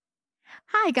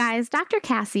Hi guys, Dr.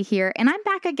 Cassie here, and I'm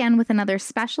back again with another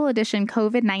special edition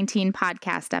COVID-19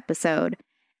 podcast episode.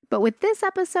 But with this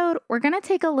episode, we're going to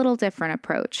take a little different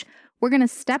approach. We're going to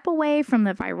step away from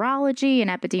the virology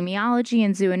and epidemiology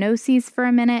and zoonoses for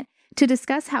a minute to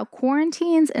discuss how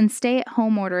quarantines and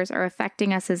stay-at-home orders are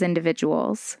affecting us as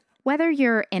individuals. Whether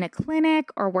you're in a clinic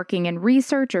or working in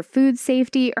research or food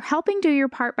safety or helping do your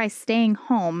part by staying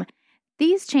home,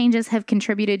 these changes have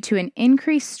contributed to an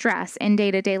increased stress in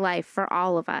day-to-day life for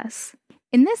all of us.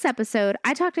 In this episode,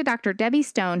 I talked to Dr. Debbie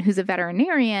Stone, who's a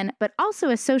veterinarian, but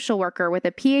also a social worker with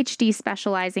a PhD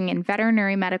specializing in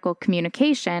veterinary medical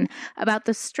communication, about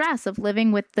the stress of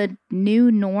living with the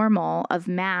new normal of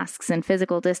masks and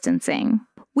physical distancing.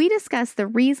 We discussed the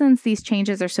reasons these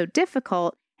changes are so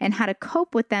difficult and how to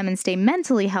cope with them and stay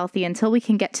mentally healthy until we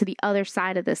can get to the other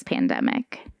side of this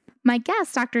pandemic. My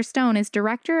guest, Dr. Stone, is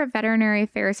Director of Veterinary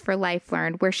Affairs for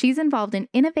LifeLearn, where she's involved in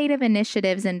innovative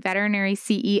initiatives in veterinary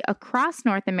CE across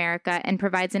North America and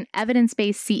provides an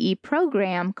evidence-based CE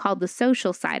program called the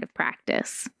Social Side of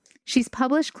Practice. She's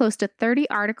published close to 30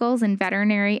 articles in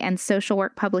veterinary and social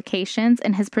work publications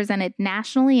and has presented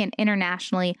nationally and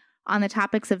internationally on the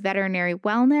topics of veterinary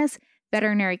wellness,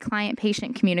 veterinary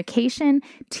client-patient communication,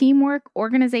 teamwork,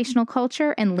 organizational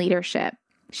culture, and leadership.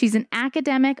 She's an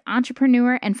academic,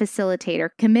 entrepreneur, and facilitator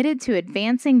committed to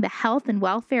advancing the health and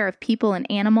welfare of people and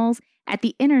animals at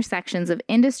the intersections of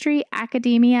industry,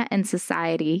 academia, and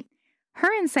society.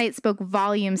 Her insight spoke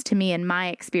volumes to me in my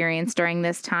experience during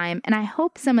this time, and I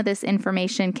hope some of this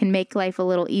information can make life a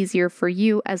little easier for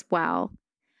you as well.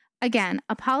 Again,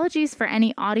 apologies for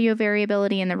any audio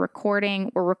variability in the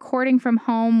recording. We're recording from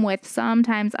home with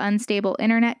sometimes unstable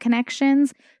internet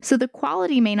connections, so the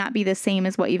quality may not be the same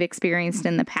as what you've experienced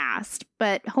in the past,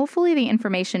 but hopefully the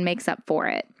information makes up for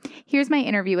it. Here's my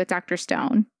interview with Dr.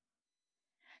 Stone.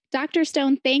 Dr.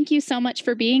 Stone, thank you so much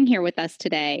for being here with us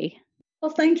today. Well,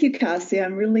 thank you, Cassie.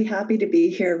 I'm really happy to be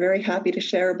here. Very happy to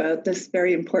share about this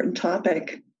very important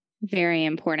topic. Very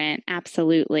important.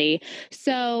 Absolutely.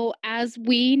 So as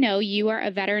we know, you are a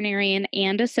veterinarian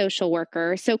and a social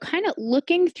worker. So kind of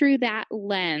looking through that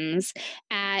lens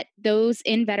at those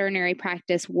in veterinary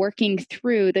practice working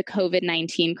through the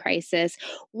COVID-19 crisis,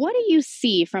 what do you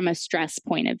see from a stress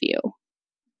point of view?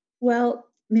 Well,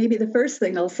 maybe the first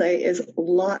thing I'll say is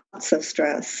lots of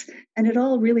stress. And it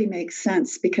all really makes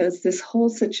sense because this whole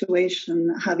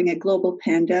situation, having a global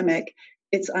pandemic,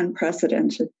 it's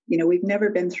unprecedented. We've never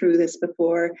been through this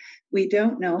before. We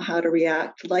don't know how to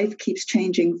react. Life keeps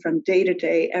changing from day to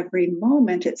day. Every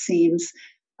moment, it seems,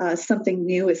 something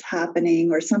new is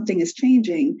happening or something is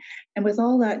changing. And with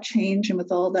all that change and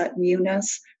with all that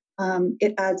newness,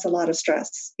 it adds a lot of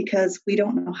stress because we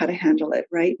don't know how to handle it,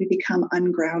 right? We become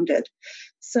ungrounded.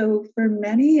 So for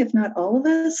many, if not all of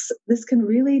us, this can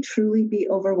really, truly be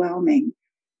overwhelming.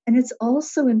 And it's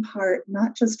also in part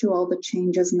not just to all the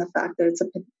changes and the fact that it's a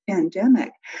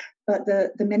pandemic, but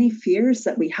the many fears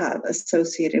that we have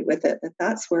associated with it,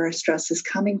 that's where our stress is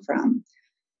coming from.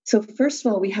 So first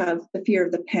of all, we have the fear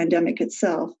of the pandemic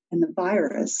itself and the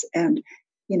virus. And,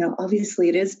 obviously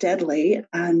it is deadly.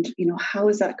 And, how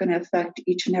is that going to affect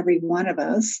each and every one of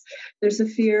us? There's a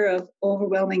fear of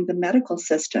overwhelming the medical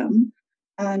system.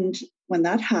 And when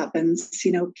that happens,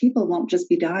 people won't just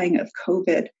be dying of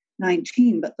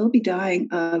COVID-19, but they'll be dying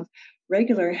of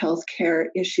regular healthcare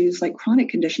issues like chronic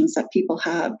conditions that people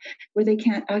have where they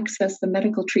can't access the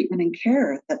medical treatment and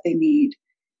care that they need.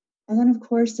 And then, of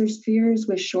course, there's fears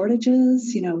with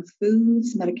shortages,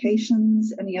 foods, medications,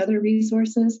 any other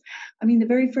resources. I mean, the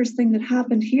very first thing that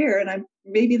happened here, and I'm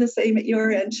maybe the same at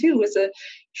your end too, was a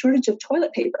shortage of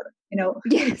toilet paper,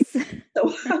 Yes.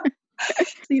 So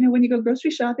when you go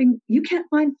grocery shopping, you can't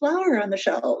find flour on the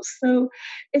shelves. So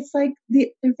it's like they're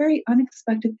very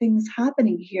unexpected things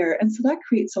happening here. And so that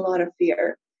creates a lot of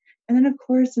fear. And then, of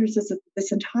course, there's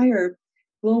this entire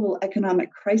global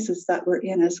economic crisis that we're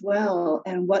in as well,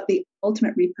 and what the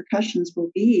ultimate repercussions will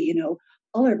be.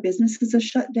 All our businesses are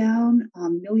shut down.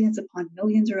 Millions upon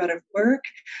millions are out of work.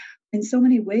 In so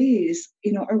many ways,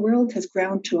 our world has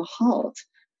ground to a halt.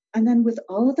 And then with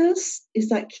all of this is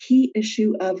that key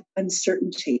issue of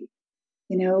uncertainty.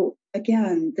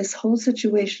 Again, this whole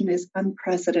situation is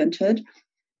unprecedented.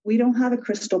 We don't have a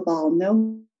crystal ball.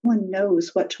 No one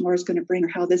knows what tomorrow is going to bring or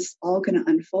how this is all going to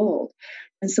unfold.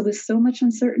 And so with so much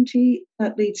uncertainty,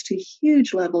 that leads to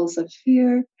huge levels of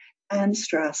fear and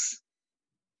stress.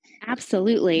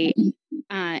 Absolutely.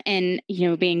 And,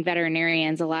 being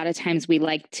veterinarians, a lot of times we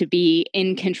like to be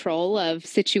in control of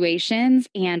situations.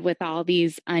 And with all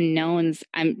these unknowns,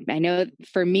 I know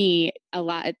for me,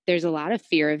 there's a lot of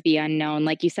fear of the unknown.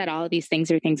 Like you said, all of these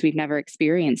things are things we've never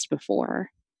experienced before.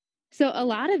 So a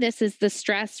lot of this is the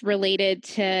stress related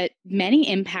to many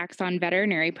impacts on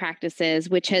veterinary practices,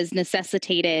 which has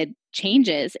necessitated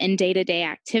changes in day-to-day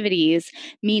activities,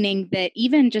 meaning that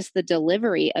even just the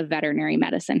delivery of veterinary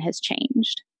medicine has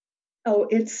changed. Oh,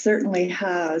 it certainly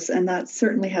has. And that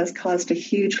certainly has caused a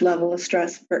huge level of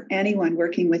stress for anyone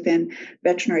working within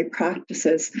veterinary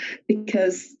practices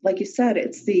because, like you said,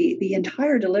 it's the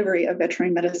entire delivery of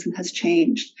veterinary medicine has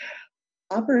changed.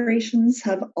 Operations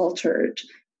have altered.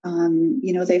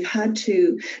 They've had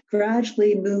to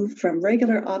gradually move from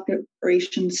regular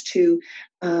operations to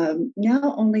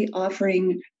now only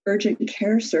offering urgent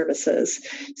care services.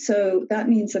 So that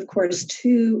means, of course,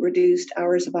 two reduced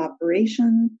hours of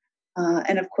operation.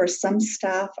 And of course, some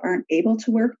staff aren't able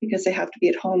to work because they have to be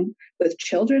at home with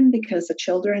children because the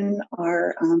children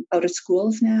are out of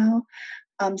schools now.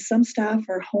 Some staff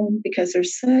are home because they're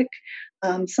sick.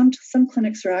 Some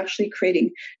clinics are actually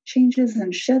creating changes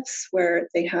in shifts where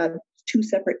they have two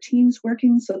separate teams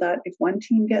working so that if one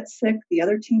team gets sick, the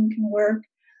other team can work.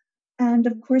 And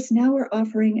of course, now we're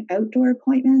offering outdoor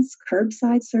appointments,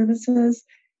 curbside services,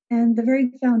 and the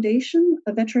very foundation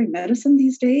of veterinary medicine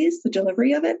these days, the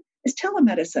delivery of it, is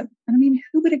telemedicine. And I mean,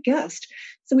 who would have guessed?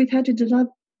 So we've had to develop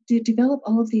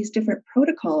all of these different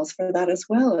protocols for that as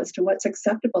well as to what's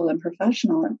acceptable and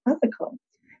professional and ethical.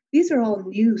 These are all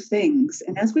new things.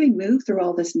 And as we move through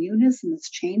all this newness and this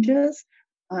changes,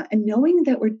 and knowing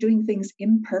that we're doing things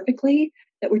imperfectly,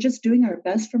 that we're just doing our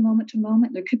best from moment to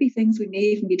moment, there could be things we may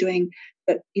even be doing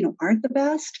that aren't the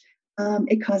best.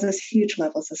 It causes huge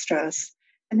levels of stress.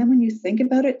 And then when you think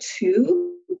about it too,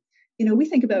 we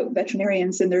think about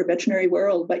veterinarians in their veterinary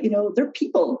world, but they're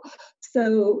people.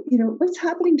 So what's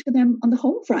happening to them on the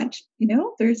home front?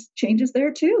 There's changes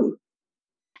there too.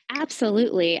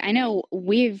 Absolutely. I know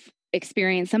we've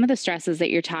experienced some of the stresses that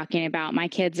you're talking about. My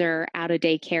kids are out of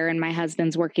daycare and my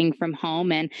husband's working from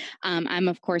home. And I'm,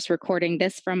 of course, recording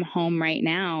this from home right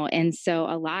now. And so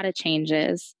a lot of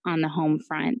changes on the home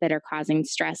front that are causing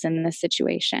stress in this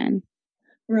situation.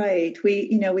 Right.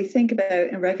 We think about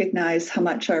and recognize how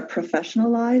much our professional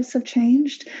lives have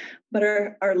changed, but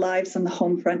our lives on the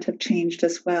home front have changed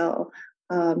as well.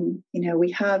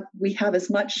 We have as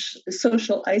much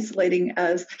social isolating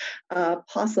as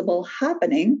possible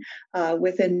happening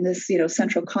within this,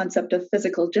 central concept of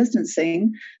physical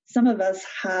distancing. Some of us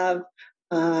have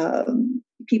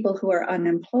people who are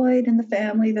unemployed in the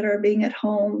family that are being at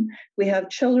home. We have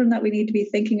children that we need to be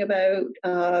thinking about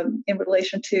in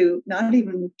relation to not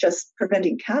even just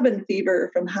preventing cabin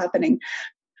fever from happening,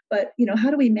 but how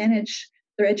do we manage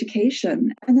their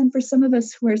education? And then for some of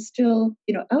us who are still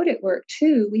out at work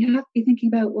too, we have to be thinking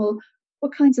about, well,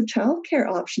 what kinds of childcare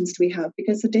options do we have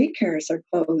because the daycares are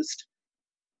closed?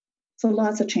 So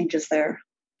lots of changes there.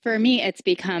 For me, it's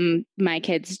become my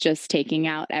kids just taking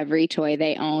out every toy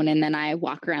they own, and then I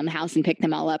walk around the house and pick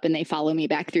them all up, and they follow me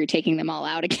back through taking them all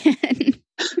out again.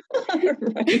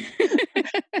 Right.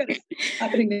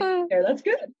 Happening there. That's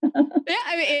good. Yeah,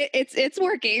 I mean, it's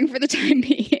working for the time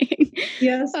being.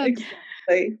 Yes,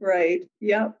 exactly. Right.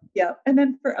 Yep. And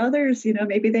then for others,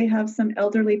 maybe they have some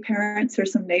elderly parents or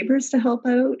some neighbors to help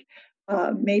out.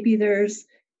 Maybe there's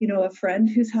a friend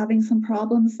who's having some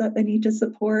problems that they need to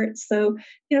support. So,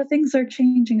 things are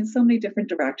changing in so many different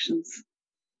directions.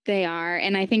 They are.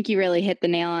 And I think you really hit the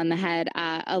nail on the head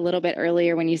a little bit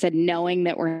earlier when you said knowing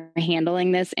that we're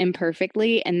handling this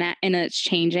imperfectly and it's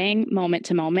changing moment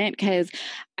to moment, because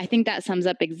I think that sums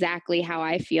up exactly how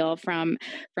I feel from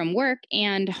work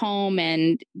and home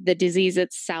and the disease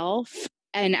itself.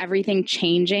 And everything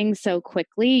changing so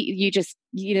quickly,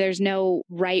 there's no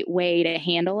right way to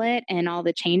handle it. And all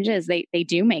the changes, they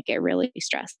do make it really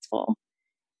stressful.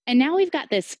 And now we've got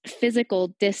this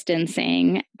physical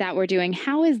distancing that we're doing.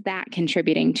 How is that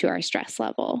contributing to our stress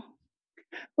level?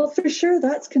 Well, for sure,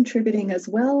 that's contributing as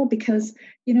well, because,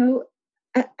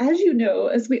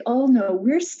 as we all know,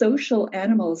 we're social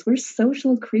animals, we're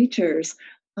social creatures,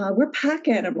 we're pack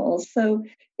animals. So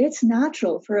it's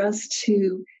natural for us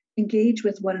to engage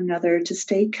with one another, to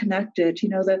stay connected.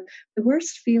 The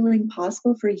worst feeling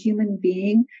possible for a human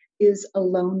being is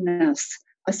aloneness,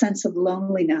 a sense of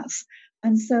loneliness.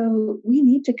 And so we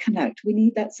need to connect. We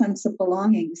need that sense of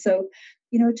belonging. So,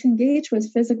 to engage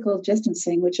with physical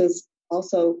distancing, which is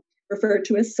also referred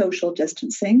to as social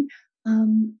distancing,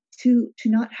 to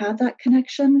not have that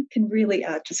connection can really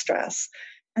add to stress.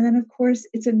 And then, of course,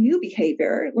 it's a new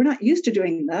behavior. We're not used to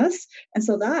doing this. And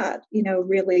so that,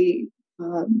 really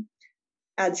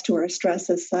adds to our stress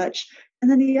as such.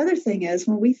 And then the other thing is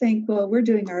when we think, well, we're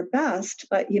doing our best,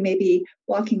 but you may be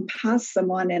walking past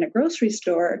someone in a grocery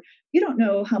store, you don't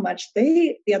know how much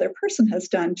the other person has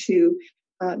done to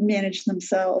manage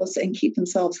themselves and keep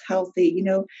themselves healthy.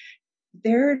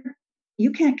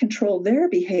 You can't control their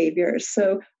behaviors,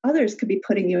 so others could be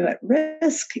putting you at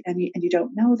risk, and you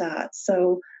don't know that.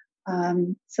 So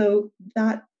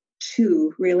that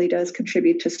too really does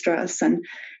contribute to stress, and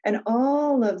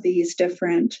all of these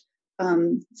different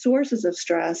sources of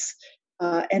stress,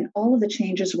 and all of the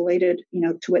changes related,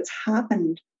 to what's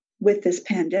happened with this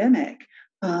pandemic,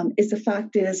 is the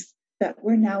fact is that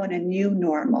we're now in a new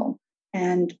normal,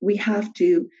 and we have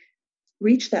to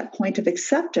reach that point of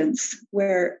acceptance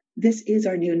where this is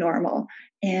our new normal,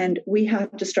 and we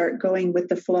have to start going with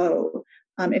the flow.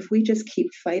 If we just keep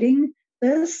fighting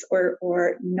this,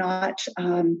 or not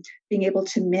being able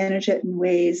to manage it in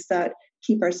ways that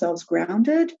keep ourselves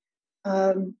grounded,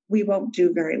 we won't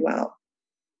do very well.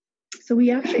 So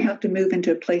we actually have to move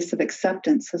into a place of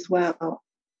acceptance as well.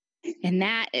 And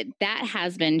that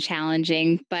has been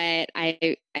challenging, but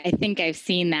I think I've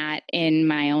seen that in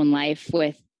my own life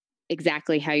with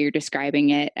exactly how you're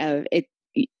describing it.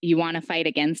 You want to fight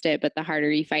against it, but the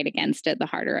harder you fight against it, the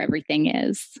harder everything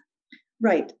is.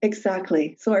 Right,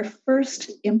 exactly. So our first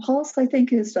impulse, I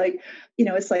think, is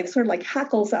it's like sort of like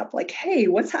hackles up, like, hey,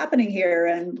 what's happening here?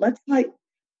 And let's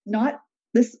not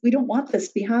this, we don't want this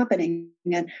to be happening,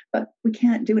 but we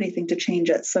can't do anything to change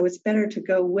it. So it's better to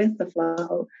go with the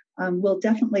flow. We'll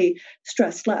definitely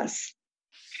stress less.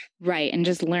 Right, and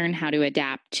just learn how to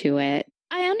adapt to it.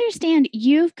 I understand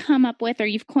you've come up with, or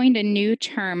you've coined a new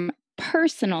term,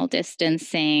 personal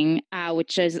distancing,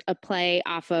 which is a play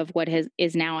off of what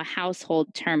is now a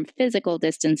household term, physical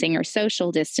distancing or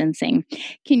social distancing.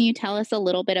 Can you tell us a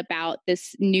little bit about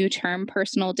this new term,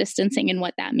 personal distancing, and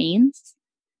what that means?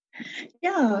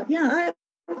 Yeah,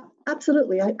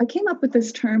 absolutely. I came up with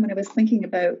this term when I was thinking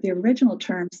about the original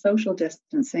term, social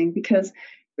distancing, because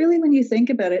really, when you think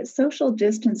about it, social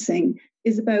distancing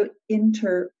is about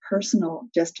interpersonal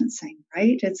distancing,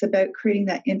 right? It's about creating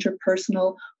that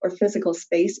interpersonal or physical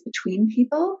space between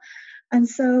people. And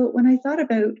so when I thought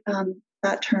about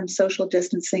that term, social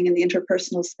distancing in the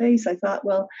interpersonal space, I thought,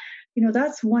 well,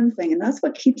 that's one thing, and that's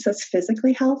what keeps us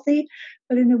physically healthy.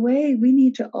 But in a way, we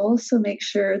need to also make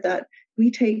sure that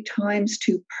we take times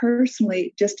to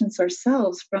personally distance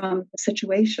ourselves from the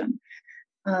situation.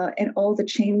 And all the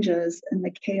changes and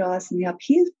the chaos and the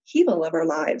upheaval of our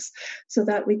lives, so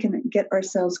that we can get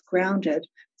ourselves grounded.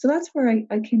 So that's where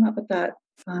I came up with that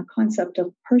concept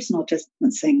of personal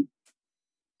distancing.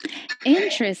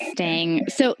 Interesting.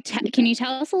 So can you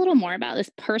tell us a little more about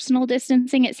this personal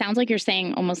distancing? It sounds like you're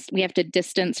saying almost we have to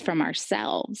distance from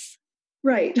ourselves.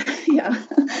 Right. Yeah.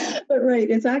 But right.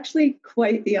 It's actually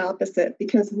quite the opposite,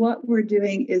 because what we're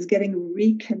doing is getting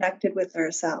reconnected with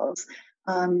ourselves,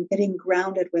 getting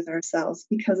grounded with ourselves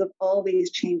because of all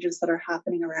these changes that are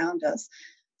happening around us.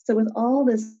 So with all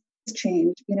this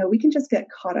change, we can just get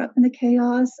caught up in the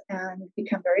chaos and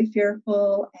become very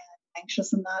fearful and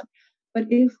anxious in that. But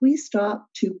if we stop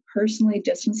to personally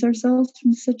distance ourselves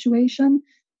from the situation,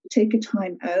 take a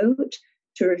time out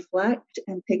to reflect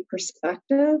and take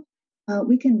perspective,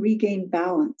 we can regain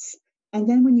balance. And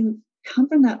then when you come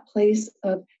from that place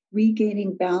of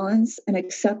regaining balance and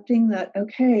accepting that,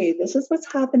 okay, this is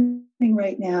what's happening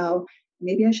right now,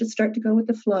 maybe I should start to go with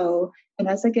the flow. And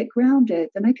as I get grounded,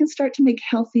 then I can start to make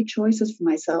healthy choices for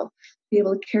myself, be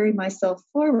able to carry myself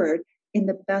forward in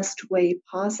the best way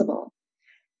possible.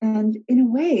 And in a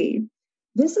way,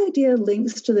 this idea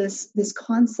links to this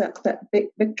concept that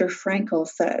Viktor Frankl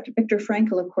said. Viktor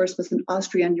Frankl, of course, was an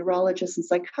Austrian neurologist and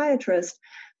psychiatrist,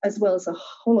 as well as a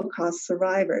Holocaust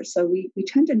survivor. So we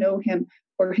tend to know him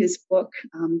for his book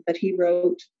that he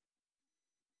wrote,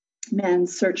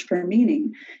 Man's Search for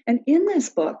Meaning. And in this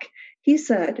book, he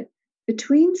said,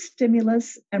 between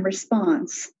stimulus and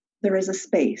response, there is a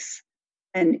space.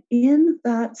 And in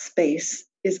that space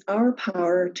is our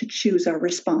power to choose our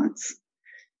response.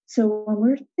 So when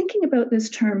we're thinking about this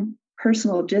term,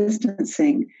 personal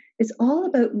distancing, it's all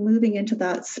about moving into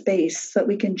that space so that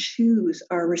we can choose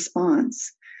our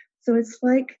response. So it's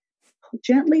like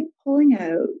gently pulling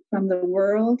out from the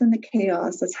world and the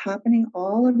chaos that's happening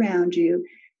all around you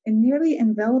and nearly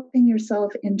enveloping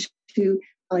yourself into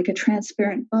like a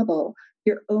transparent bubble,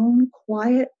 your own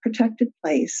quiet, protected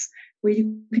place where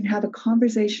you can have a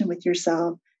conversation with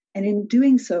yourself, and in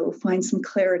doing so, find some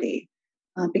clarity.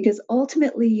 Because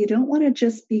ultimately, you don't want to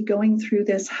just be going through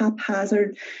this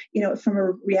haphazard, from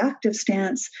a reactive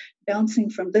stance, bouncing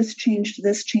from this change to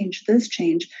this change to this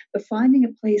change, but finding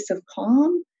a place of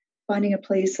calm, finding a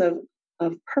place of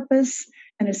purpose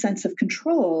and a sense of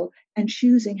control, and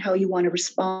choosing how you want to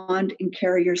respond and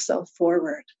carry yourself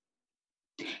forward.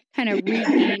 Kind of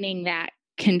regaining that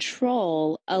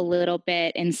control a little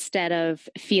bit instead of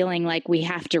feeling like we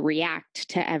have to react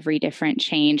to every different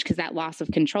change. Because that loss of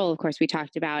control, of course, we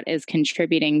talked about is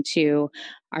contributing to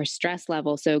our stress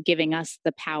level. So giving us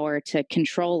the power to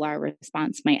control our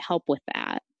response might help with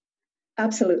that.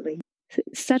 Absolutely.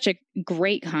 Such a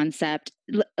great concept.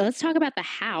 Let's talk about the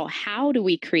how. How do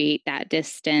we create that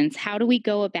distance? How do we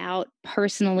go about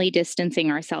personally distancing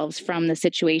ourselves from the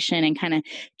situation and kind of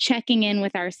checking in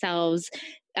with ourselves,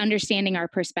 understanding our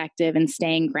perspective and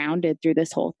staying grounded through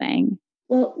this whole thing?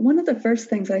 Well, one of the first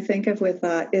things I think of with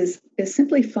that is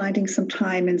simply finding some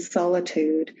time in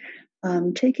solitude,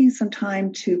 taking some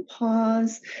time to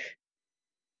pause,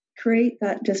 create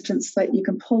that distance that you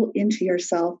can pull into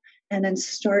yourself, and then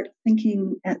start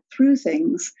thinking through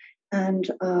things and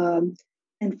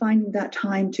finding that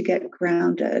time to get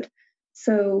grounded.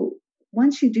 So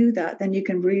once you do that, then you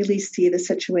can really see the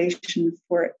situation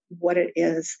for what it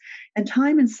is. And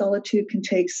time in solitude can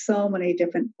take so many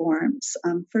different forms.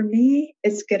 For me,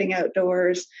 it's getting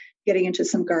outdoors, getting into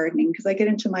some gardening, because I get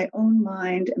into my own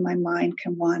mind and my mind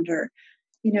can wander.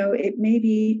 You know, it may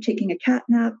be taking a cat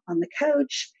nap on the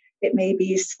couch. It may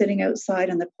be sitting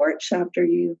outside on the porch after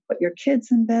you put your kids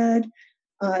in bed.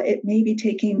 It may be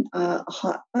taking a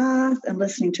hot bath and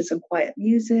listening to some quiet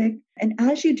music. And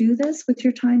as you do this with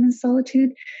your time in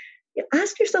solitude, you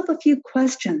ask yourself a few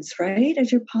questions, right?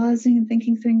 As you're pausing and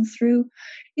thinking things through,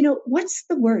 you know, what's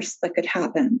the worst that could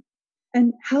happen?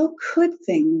 And how could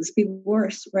things be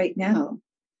worse right now?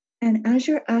 And as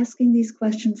you're asking these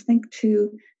questions, think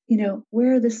to, you know,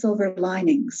 where are the silver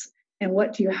linings? And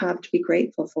what do you have to be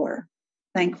grateful for,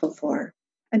 thankful for?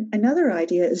 And another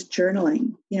idea is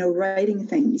journaling, you know, writing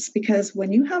things, because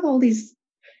when you have all these,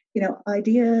 you know,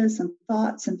 ideas and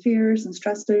thoughts and fears and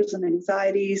stressors and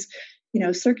anxieties, you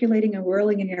know, circulating and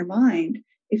whirling in your mind,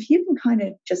 if you can kind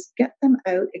of just get them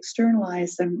out,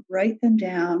 externalize them, write them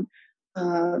down,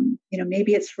 you know,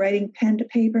 maybe it's writing pen to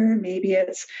paper, maybe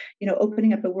it's, you know,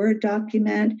 opening up a Word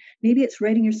document, maybe it's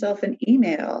writing yourself an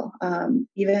email,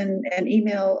 even an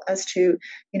email as to,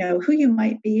 you know, who you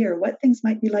might be or what things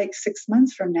might be like 6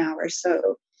 months from now or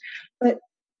so. But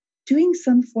doing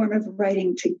some form of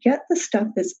writing to get the stuff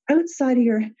that's outside of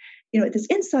your, you know, that's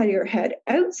inside of your head,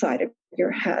 outside of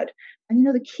your head. And, you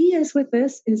know, the key is with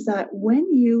this is that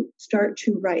when you start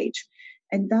to write,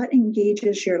 and that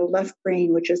engages your left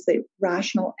brain, which is the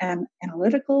rational and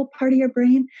analytical part of your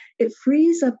brain, it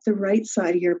frees up the right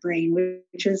side of your brain,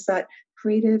 which is that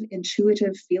creative,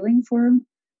 intuitive feeling form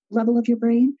level of your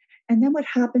brain. And then what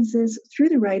happens is through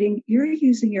the writing, you're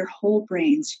using your whole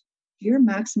brains. You're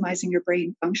maximizing your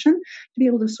brain function to be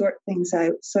able to sort things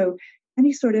out. So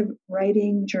any sort of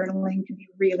writing, journaling can be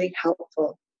really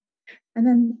helpful. And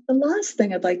then the last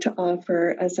thing I'd like to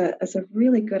offer as a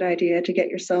really good idea to get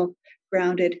yourself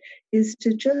grounded is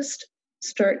to just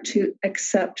start to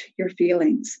accept your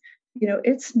feelings. You know,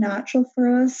 it's natural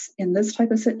for us in this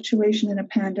type of situation in a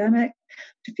pandemic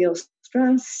to feel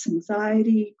stress,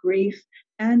 anxiety, grief,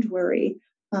 and worry.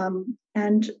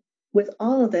 And with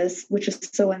all of this, which is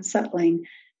so unsettling,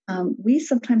 we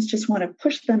sometimes just want to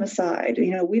push them aside.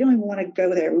 You know, we don't even want to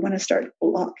go there. We want to start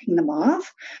blocking them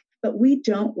off, but we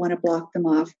don't want to block them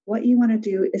off. What you want to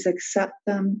do is accept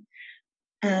them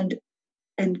and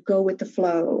go with the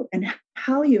flow. And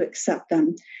how you accept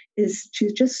them is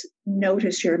to just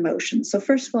notice your emotions. So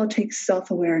first of all, take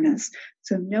self-awareness.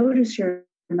 So notice your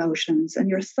emotions and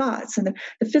your thoughts and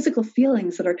the physical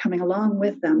feelings that are coming along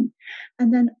with them.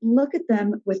 And then look at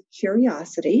them with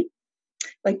curiosity,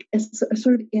 like a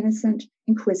sort of innocent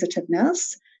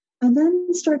inquisitiveness, and then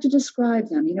start to describe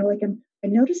them. You know, like I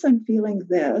notice I'm feeling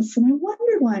this, and I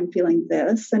wonder why I'm feeling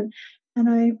this, and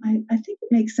I think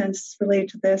it makes sense related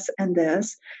to this and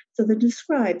this. So then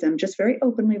describe them just very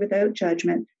openly without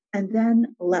judgment, and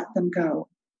then let them go.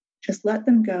 Just let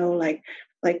them go, like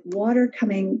water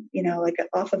coming, you know, like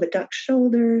off of a duck's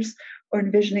shoulders, or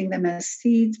envisioning them as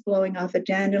seeds blowing off a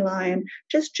dandelion,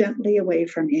 just gently away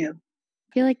from you.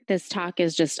 I feel like this talk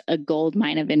is just a gold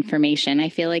mine of information. I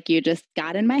feel like you just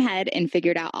got in my head and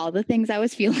figured out all the things I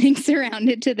was feeling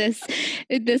surrounded to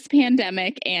this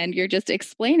pandemic, and you're just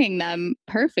explaining them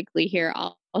perfectly here,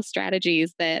 all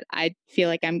strategies that I feel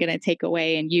like I'm going to take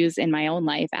away and use in my own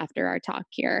life after our talk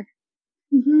here.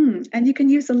 Mm-hmm. And you can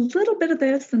use a little bit of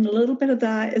this and a little bit of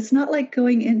that. It's not like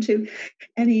going into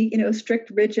any, you know,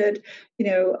 strict, rigid, you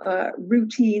know,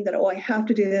 routine that, oh, I have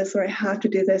to do this or I have to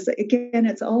do this. Again,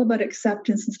 it's all about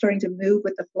acceptance and starting to move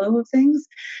with the flow of things.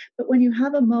 But when you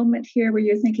have a moment here where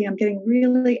you're thinking, I'm getting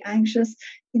really anxious,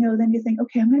 you know, then you think,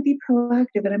 okay, I'm going to be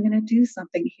proactive and I'm going to do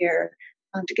something here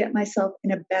to get myself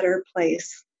in a better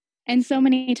place. And so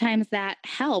many times that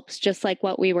helps, just like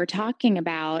what we were talking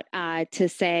about, to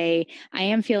say, I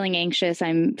am feeling anxious,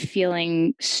 I'm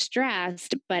feeling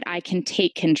stressed, but I can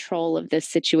take control of this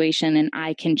situation and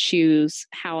I can choose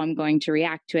how I'm going to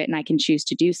react to it and I can choose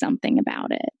to do something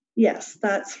about it. Yes,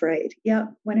 that's right. Yeah.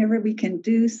 Whenever we can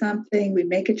do something, we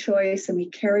make a choice and we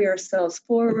carry ourselves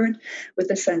forward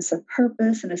with a sense of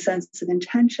purpose and a sense of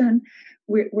intention,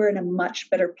 we're in a much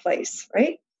better place,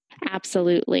 right?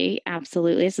 Absolutely.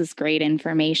 Absolutely. This is great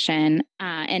information.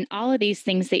 And all of these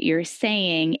things that you're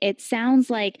saying, it sounds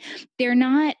like they're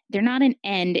not an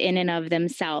end in and of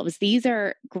themselves. These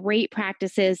are great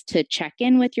practices to check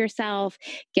in with yourself,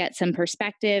 get some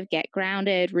perspective, get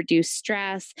grounded, reduce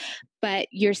stress. But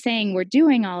you're saying we're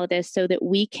doing all of this so that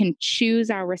we can choose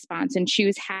our response and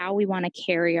choose how we want to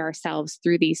carry ourselves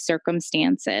through these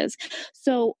circumstances.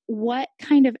 So, what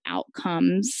kind of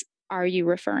outcomes are you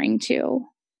referring to?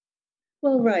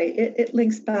 Well, right. It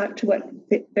links back to what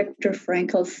Viktor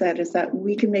Frankl said, is that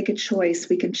we can make a choice.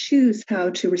 We can choose how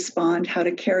to respond, how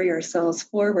to carry ourselves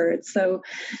forward. So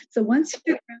once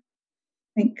you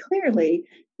think clearly,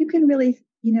 you can really,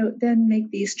 then make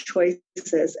these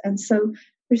choices. And so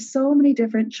there's so many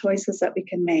different choices that we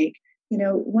can make.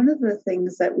 One of the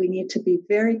things that we need to be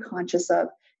very conscious of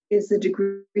is the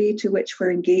degree to which we're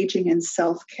engaging in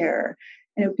self-care.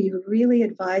 And it would be really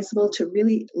advisable to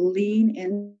really lean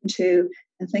into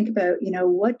and think about,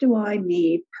 what do I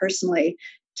need personally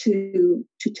to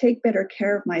take better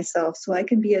care of myself so I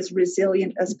can be as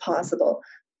resilient as possible,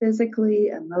 physically,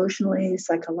 emotionally,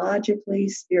 psychologically,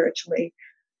 spiritually.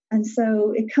 And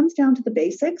so it comes down to the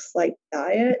basics like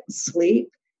diet, sleep,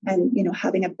 and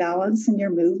having a balance in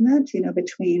your movement,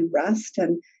 between rest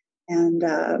and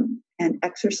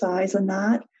exercise and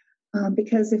that.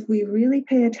 Because if we really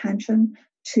pay attention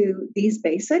to these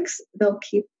basics, they'll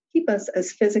keep us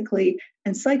as physically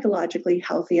and psychologically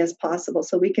healthy as possible.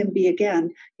 So we can be, again,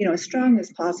 as strong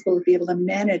as possible to be able to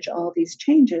manage all these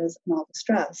changes and all the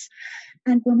stress.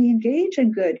 And when we engage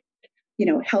in good,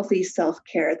 healthy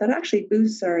self-care, that actually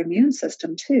boosts our immune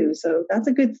system too. So that's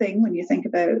a good thing when you think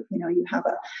about,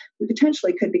 you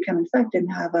potentially could become infected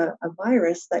and have a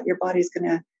virus that your body's going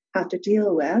to have to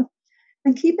deal with.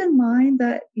 And keep in mind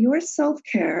that your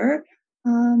self-care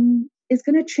is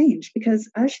going to change,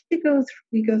 because as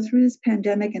we go through this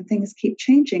pandemic and things keep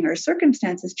changing, our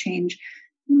circumstances change,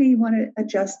 you may want to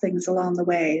adjust things along the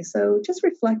way. So just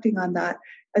reflecting on that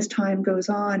as time goes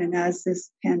on and as this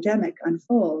pandemic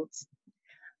unfolds.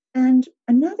 And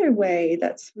another way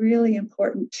that's really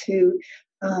important to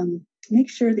make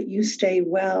sure that you stay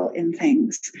well in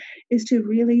things is to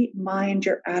really mind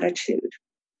your attitude.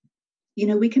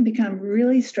 We can become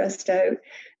really stressed out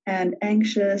and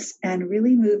anxious and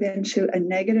really move into a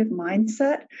negative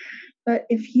mindset. But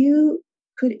if you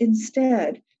could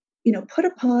instead, put a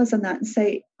pause on that and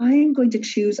say, I am going to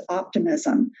choose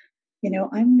optimism.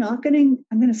 I'm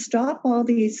going to stop all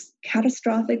these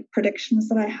catastrophic predictions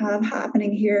that I have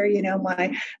happening here.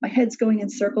 My head's going in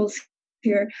circles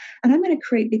here, and I'm going to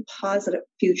create a positive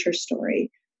future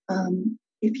story.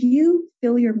 If you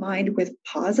fill your mind with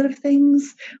positive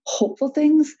things, hopeful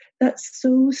things, that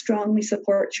so strongly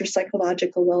supports your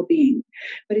psychological well-being.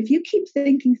 But if you keep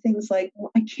thinking things like,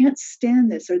 well, I can't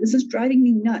stand this, or this is driving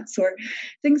me nuts, or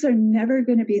things are never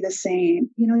going to be the same,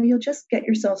 you'll just get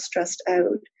yourself stressed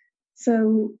out.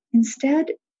 So instead,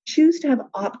 choose to have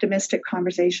optimistic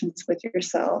conversations with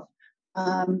yourself.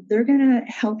 They're going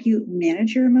to help you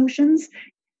manage your emotions,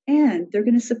 and they're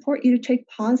going to support you to take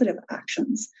positive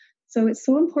actions. So it's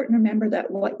so important to remember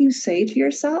that what you say to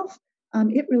yourself,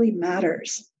 it really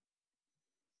matters.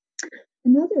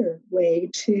 Another way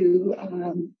to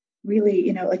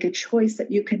really, like a choice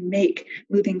that you can make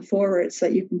moving forward so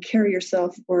that you can carry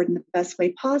yourself forward in the best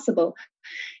way possible,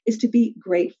 is to be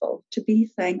grateful, to be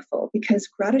thankful, because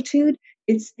gratitude,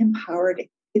 it's empowering.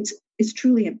 It's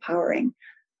truly empowering.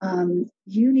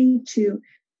 You need to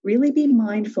really be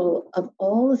mindful of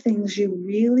all the things you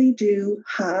really do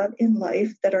have in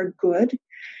life that are good,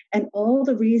 and all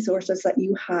the resources that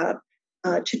you have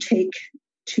to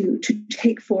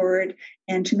take forward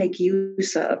and to make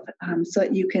use of, so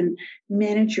that you can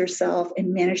manage yourself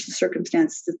and manage the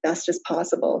circumstances as best as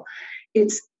possible.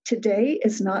 Today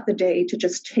is not the day to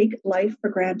just take life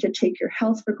for granted, take your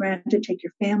health for granted, take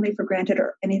your family for granted,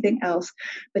 or anything else,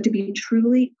 but to be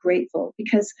truly grateful,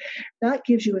 because that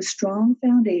gives you a strong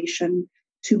foundation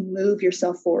to move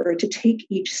yourself forward, to take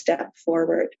each step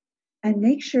forward. And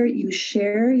make sure you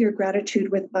share your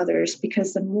gratitude with others,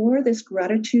 because the more this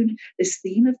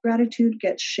theme of gratitude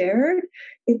gets shared,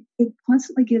 it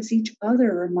constantly gives each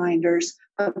other reminders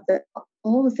of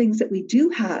all the things that we do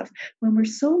have when we're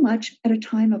so much at a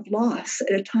time of loss,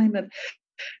 at a time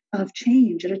of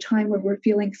change, at a time where we're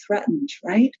feeling threatened,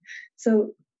 right?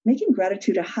 So making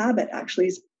gratitude a habit actually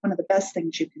is one of the best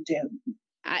things you can do.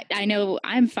 I know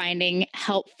I'm finding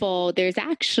helpful. There's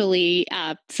actually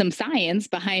some science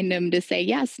behind them to say,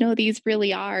 yes, no, these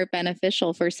really are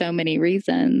beneficial for so many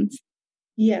reasons.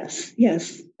 Yes,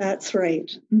 that's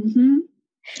right. Mm-hmm.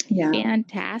 Yeah.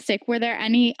 Fantastic. Were there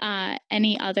any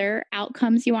other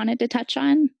outcomes you wanted to touch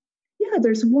on? Yeah,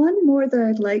 there's one more that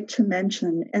I'd like to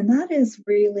mention, and that is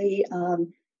really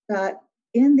that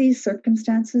in these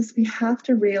circumstances, we have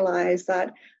to realize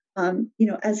that,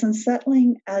 as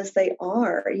unsettling as they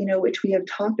are, which we have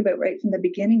talked about right from the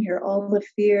beginning here, all the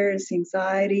fears, the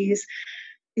anxieties,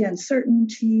 the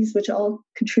uncertainties, which all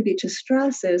contribute to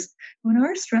stress, is when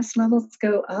our stress levels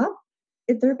go up,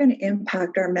 they're going to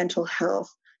impact our mental health.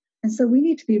 And so we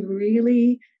need to be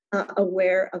really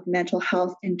aware of mental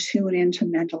health and tune into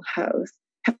mental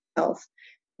health.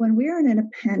 When we're in a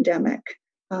pandemic,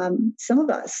 some of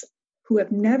us who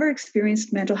have never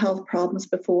experienced mental health problems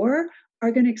before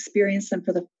are going to experience them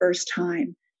for the first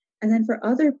time. And then for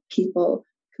other people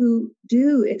who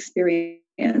do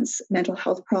experience mental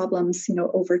health problems,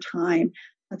 over time,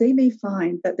 they may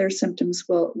find that their symptoms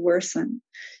will worsen.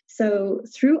 So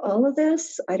through all of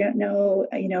this, I don't know,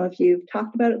 if you've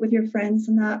talked about it with your friends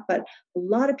and that, but a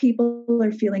lot of people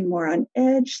are feeling more on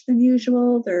edge than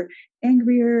usual. They're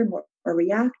angrier, more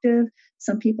reactive.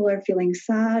 Some people are feeling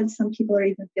sad. Some people are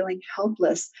even feeling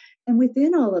helpless. And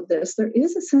within all of this, there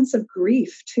is a sense of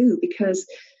grief too, because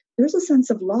there's a sense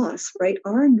of loss, right?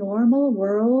 Our normal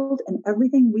world and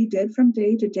everything we did from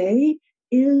day to day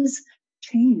is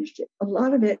changed. A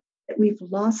lot of it we've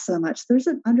lost so much. There's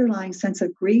an underlying sense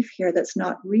of grief here that's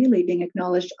not really being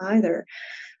acknowledged either.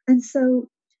 And so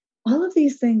all of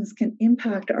these things can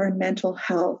impact our mental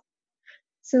health.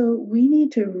 So we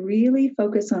need to really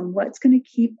focus on what's going to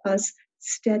keep us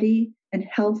steady and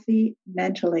healthy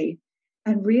mentally,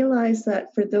 and realize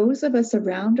that for those of us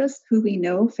around us who we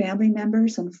know, family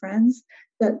members and friends,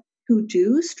 that who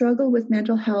do struggle with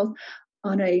mental health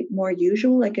on a more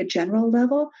usual, like a general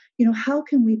level, how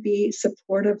can we be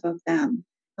supportive of them?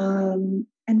 And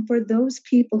for those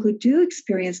people who do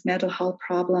experience mental health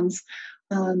problems,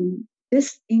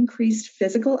 this increased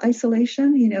physical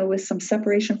isolation, with some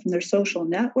separation from their social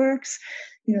networks,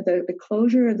 the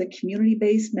closure of the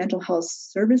community-based mental health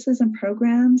services and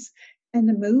programs, and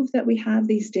the move that we have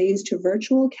these days to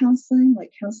virtual counseling,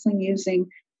 like counseling using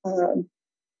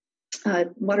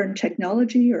modern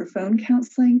technology or phone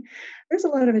counseling. There's a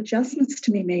lot of adjustments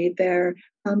to be made there.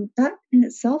 That in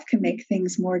itself can make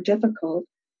things more difficult.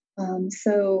 And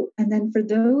then for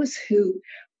those who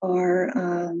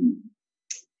are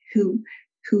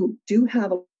who do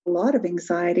have a lot of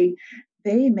anxiety,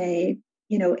 they may,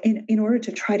 in order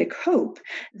to try to cope,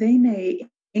 they may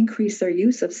increase their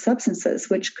use of substances,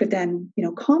 which could then,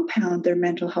 compound their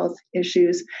mental health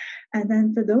issues. And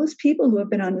then for those people who have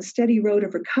been on a steady road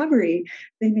of recovery,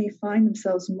 they may find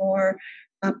themselves more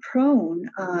prone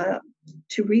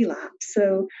to relapse.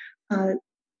 So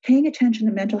paying attention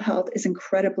to mental health is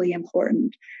incredibly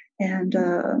important.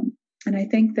 And I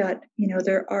think that,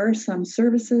 there are some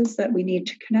services that we need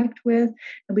to connect with,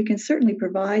 and we can certainly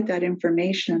provide that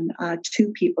information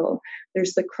to people.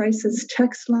 There's the Crisis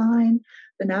Text Line,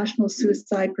 the National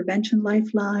Suicide Prevention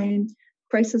Lifeline,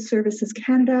 Crisis Services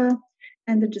Canada,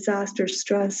 and the Disaster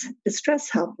Distress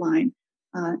Helpline.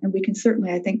 And we can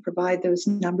certainly, I think, provide those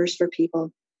numbers for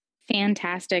people.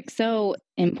 Fantastic. So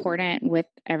important with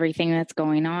everything that's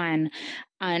going on.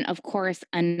 And of course,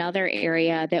 another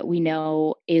area that we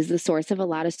know is the source of a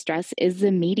lot of stress is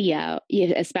the media,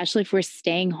 especially if we're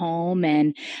staying home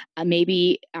and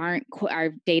maybe our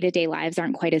day-to-day lives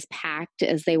aren't quite as packed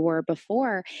as they were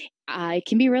before. It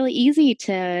can be really easy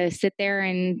to sit there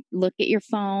and look at your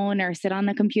phone or sit on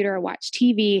the computer or watch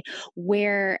TV,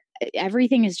 where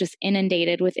everything is just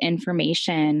inundated with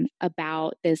information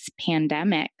about this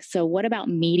pandemic. So what about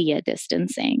media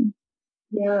distancing?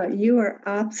 Yeah, you are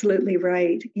absolutely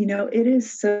right. It is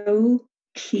so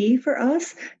key for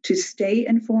us to stay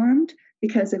informed,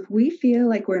 because if we feel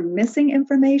like we're missing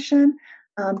information,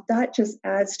 that just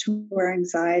adds to our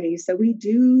anxiety. So we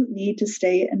do need to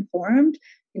stay informed,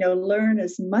 learn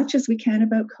as much as we can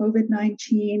about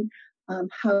COVID-19,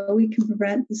 how we can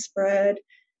prevent the spread,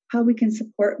 how we can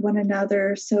support one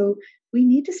another. So we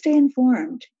need to stay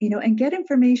informed, and get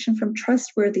information from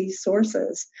trustworthy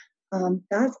sources.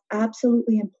 That's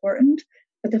absolutely important.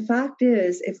 But the fact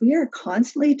is, if we are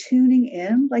constantly tuning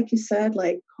in, like you said,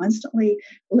 like constantly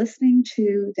listening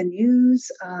to the news,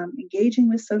 engaging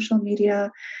with social media,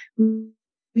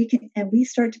 we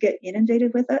start to get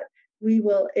inundated with it,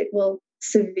 it will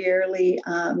severely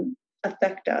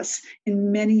affect us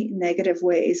in many negative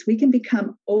ways. We can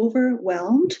become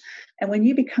overwhelmed. And when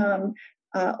you become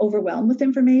overwhelmed with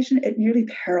information, it nearly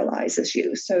paralyzes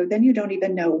you. So then you don't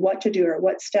even know what to do or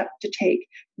what step to take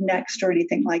next or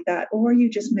anything like that. Or you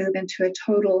just move into a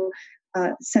total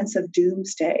sense of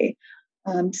doomsday.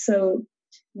 So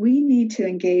we need to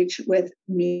engage with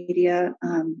media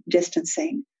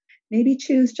distancing. Maybe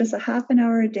choose just a half an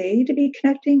hour a day to be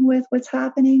connecting with what's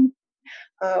happening,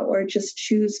 or just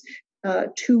choose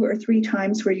 2 or 3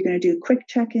 times where you're going to do quick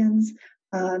check-ins.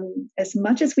 As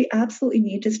much as we absolutely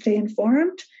need to stay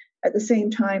informed, at the same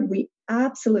time, we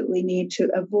absolutely need to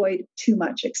avoid too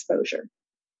much exposure.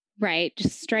 Right.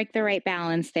 Just strike the right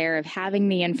balance there of having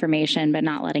the information, but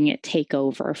not letting it take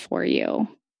over for you.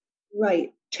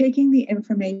 Right. Taking the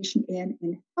information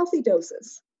in healthy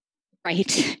doses.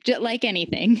 Right. Just like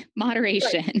anything,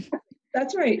 moderation. Right.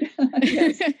 That's right.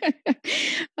 Yes.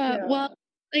 Well,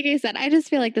 like I said, I just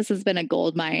feel like this has been a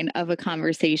goldmine of a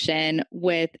conversation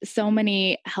with so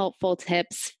many helpful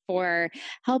tips for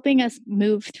helping us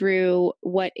move through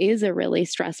what is a really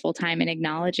stressful time and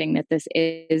acknowledging that this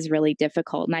is really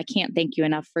difficult. And I can't thank you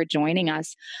enough for joining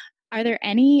us. Are there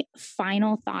any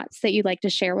final thoughts that you'd like to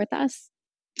share with us?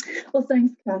 Well,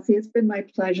 thanks, Cassie. It's been my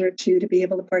pleasure to be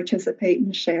able to participate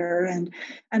and share. And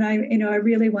I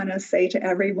really want to say to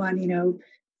everyone,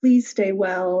 please stay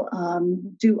well.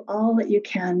 Do all that you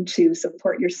can to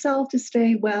support yourself to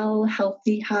stay well,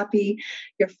 healthy, happy,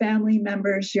 your family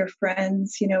members, your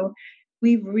friends.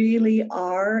 We really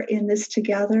are in this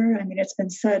together. I mean, it's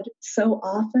been said so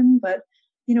often, but,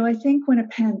 I think when a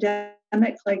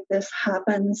pandemic like this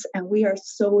happens and we are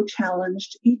so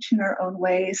challenged, each in our own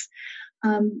ways,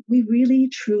 we really,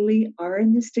 truly are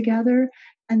in this together.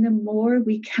 And the more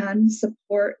we can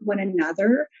support one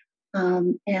another,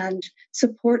 and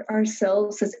support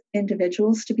ourselves as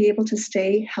individuals to be able to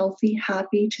stay healthy,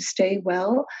 happy, to stay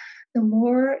well, the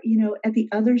more, at the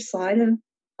other side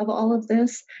of all of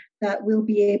this, that we'll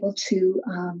be able to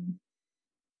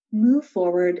move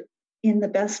forward in the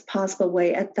best possible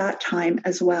way at that time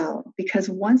as well. Because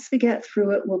once we get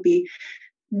through it, we'll be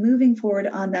moving forward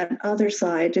on that other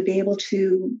side to be able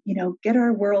to, get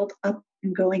our world up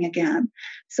and going again.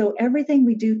 So everything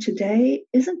we do today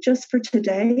isn't just for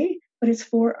today, but it's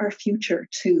for our future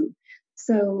too.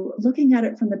 So looking at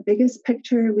it from the biggest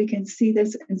picture, we can see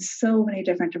this in so many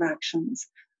different directions.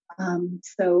 And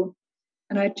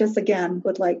I just, again,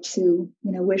 would like to,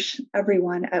 wish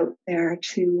everyone out there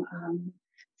to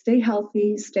stay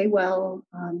healthy, stay well,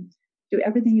 do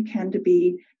everything you can to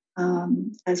be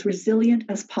as resilient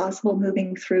as possible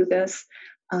moving through this.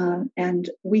 And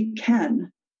we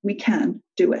can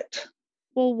do it.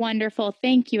 Well, wonderful.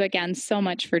 Thank you again so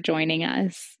much for joining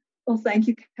us. Well, thank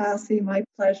you, Cassie. My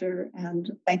pleasure. And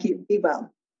thank you. Be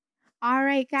well. All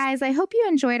right, guys, I hope you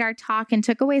enjoyed our talk and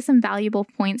took away some valuable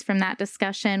points from that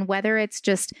discussion, whether it's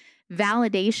just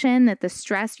validation that the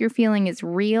stress you're feeling is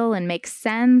real and makes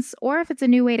sense, or if it's a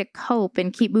new way to cope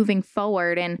and keep moving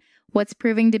forward in what's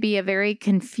proving to be a very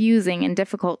confusing and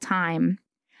difficult time.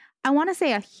 I want to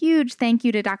say a huge thank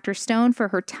you to Dr. Stone for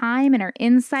her time and her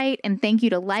insight, and thank you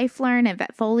to LifeLearn and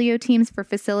Vetfolio teams for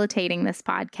facilitating this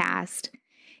podcast.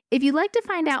 If you'd like to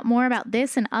find out more about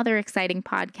this and other exciting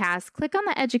podcasts, click on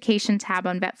the Education tab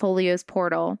on Vetfolio's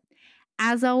portal.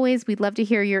 As always, we'd love to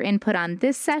hear your input on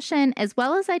this session, as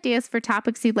well as ideas for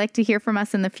topics you'd like to hear from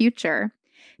us in the future.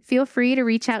 Feel free to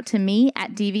reach out to me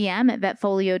at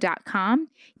dvm@vetfolio.com.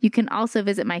 You can also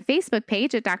visit my Facebook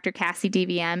page at Dr. Cassie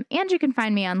DVM, and you can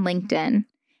find me on LinkedIn.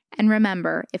 And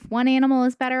remember, if one animal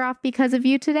is better off because of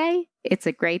you today, it's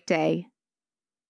a great day.